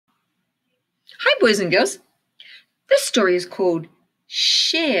Hi, boys and girls. This story is called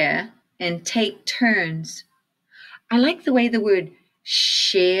Share and Take Turns. I like the way the word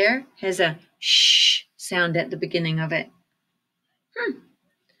share has a sh sound at the beginning of it.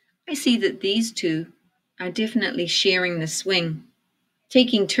 I see that these two are definitely sharing the swing,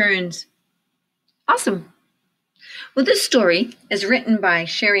 taking turns. Awesome. Well, this story is written by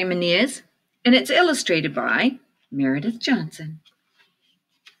Sherry Meneers, and it's illustrated by Meredith Johnson.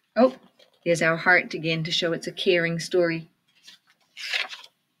 Oh, there's our heart again to show it's a caring story.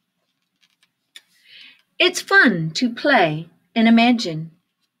 It's fun to play and imagine.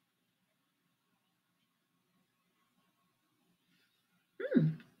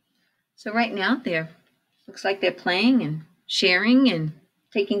 So right now looks like they're playing and sharing and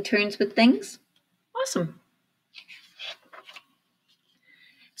taking turns with things. Awesome.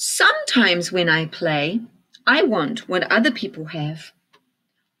 Sometimes when I play, I want what other people have,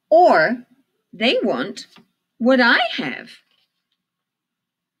 or they want what I have.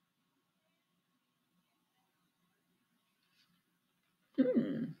 I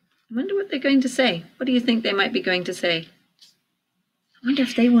wonder what they're going to say. What do you think they might be going to say? I wonder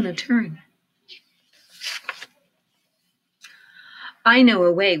if they want to turn. I know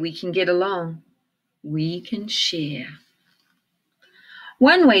a way we can get along. We can share.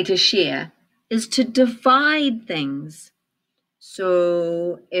 One way to share is to divide things.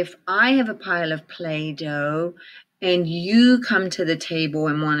 So if I have a pile of Play-Doh and you come to the table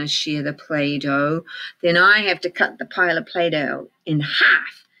and want to share the Play-Doh, then I have to cut the pile of Play-Doh in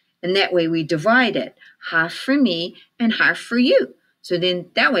half. And that way we divide it, half for me and half for you. So then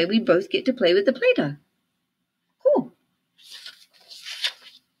that way we both get to play with the Play-Doh. Cool.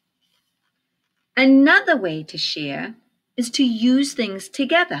 Another way to share is to use things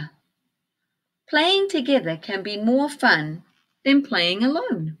together. Playing together can be more fun than playing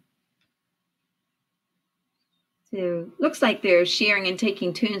alone. So looks like they're sharing and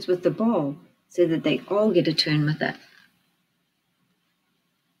taking turns with the ball so that they all get a turn with it.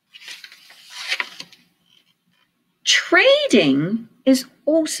 Trading is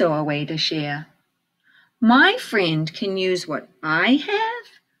also a way to share. My friend can use what I have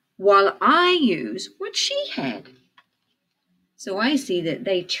while I use what she had. So I see that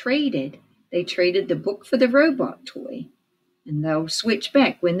they traded. They traded the book for the robot toy, and they'll switch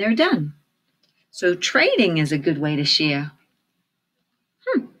back when they're done. So trading is a good way to share.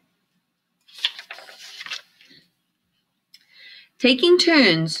 Taking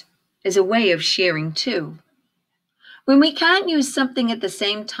turns is a way of sharing too. When we can't use something at the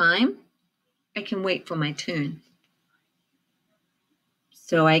same time, I can wait for my turn.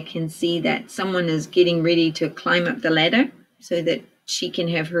 So I can see that someone is getting ready to climb up the ladder so that she can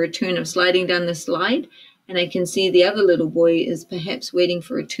have her turn of sliding down the slide. And I can see the other little boy is perhaps waiting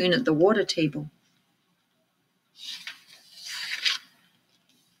for a turn at the water table.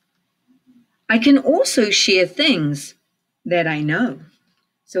 I can also share things that I know.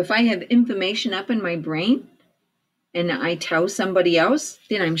 So if I have information up in my brain and I tell somebody else,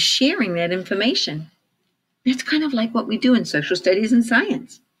 then I'm sharing that information. That's kind of like what we do in social studies and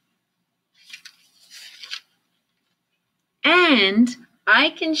science. And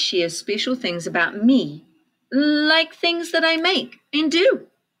I can share special things about me, like things that I make and do.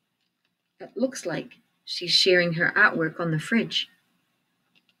 It looks like she's sharing her artwork on the fridge.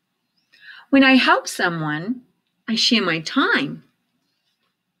 When I help someone, I share my time.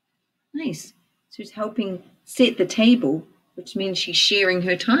 Nice. She's helping set the table, which means she's sharing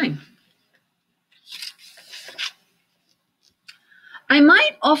her time. I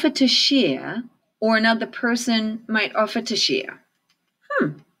might offer to share, or another person might offer to share.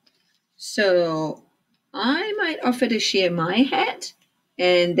 So I might offer to share my hat,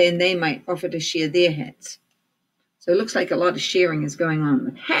 and then they might offer to share their hats. So it looks like a lot of sharing is going on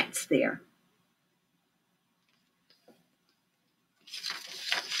with hats there.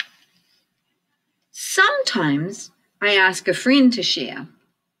 Sometimes I ask a friend to share.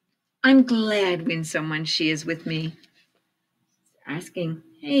 I'm glad when someone shares with me. Asking,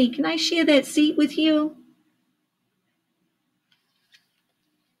 hey, can I share that seat with you?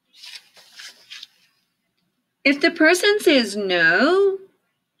 If the person says no,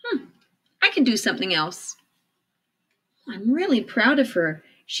 I can do something else. I'm really proud of her.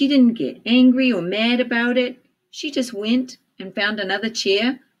 She didn't get angry or mad about it. She just went and found another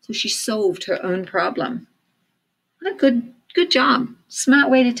chair, so she solved her own problem. What a good job. Smart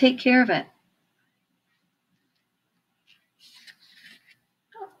way to take care of it.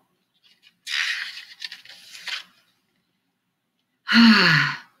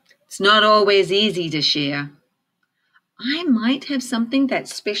 It's not always easy to share. I might have something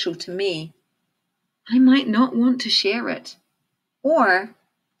that's special to me, I might not want to share it, or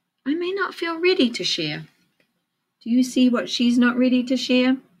I may not feel ready to share. Do you see what she's not ready to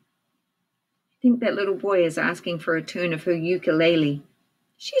share? I think that little boy is asking for a tune of her ukulele.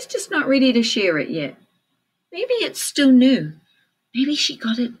 She's just not ready to share it yet. Maybe it's still new. Maybe she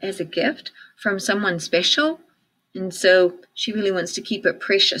got it as a gift from someone special, and so she really wants to keep it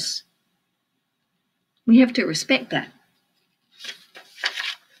precious. We have to respect that.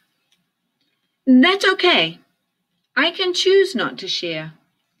 That's okay. I can choose not to share,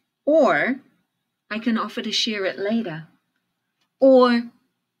 or I can offer to share it later, or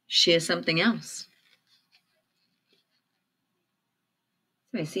share something else.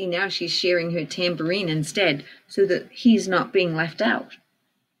 So I see now she's sharing her tambourine instead, so that he's not being left out.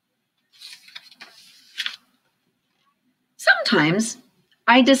 Sometimes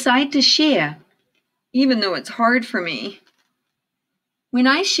I decide to share, even though it's hard for me. When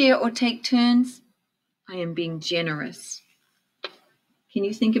I share or take turns, I am being generous. Can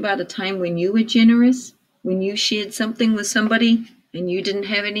you think about a time when you were generous? When you shared something with somebody and you didn't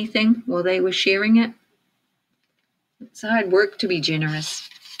have anything while they were sharing it? It's hard work to be generous.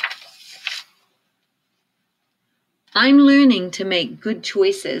 I'm learning to make good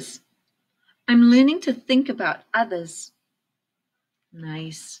choices. I'm learning to think about others.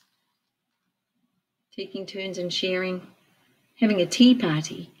 Nice. Taking turns and sharing. Having a tea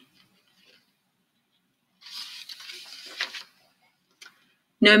party.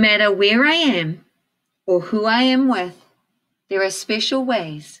 No matter where I am or who I am with, there are special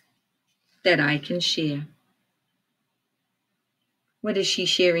ways that I can share. What is she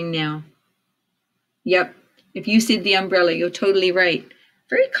sharing now? Yep, if you said the umbrella, you're totally right.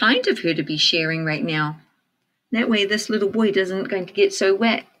 Very kind of her to be sharing right now. That way this little boy isn't going to get so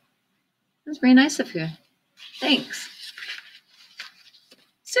wet. That's very nice of her. Thanks.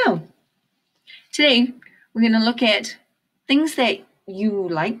 So, today we're going to look at things that you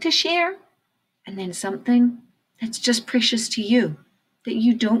like to share, and then something that's just precious to you that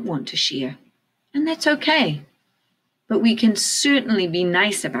you don't want to share. And that's okay. But we can certainly be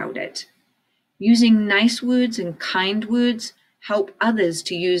nice about it. Using nice words and kind words help others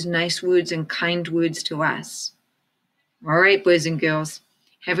to use nice words and kind words to us. All right, boys and girls,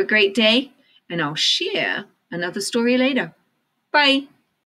 have a great day, and I'll share another story later. Bye.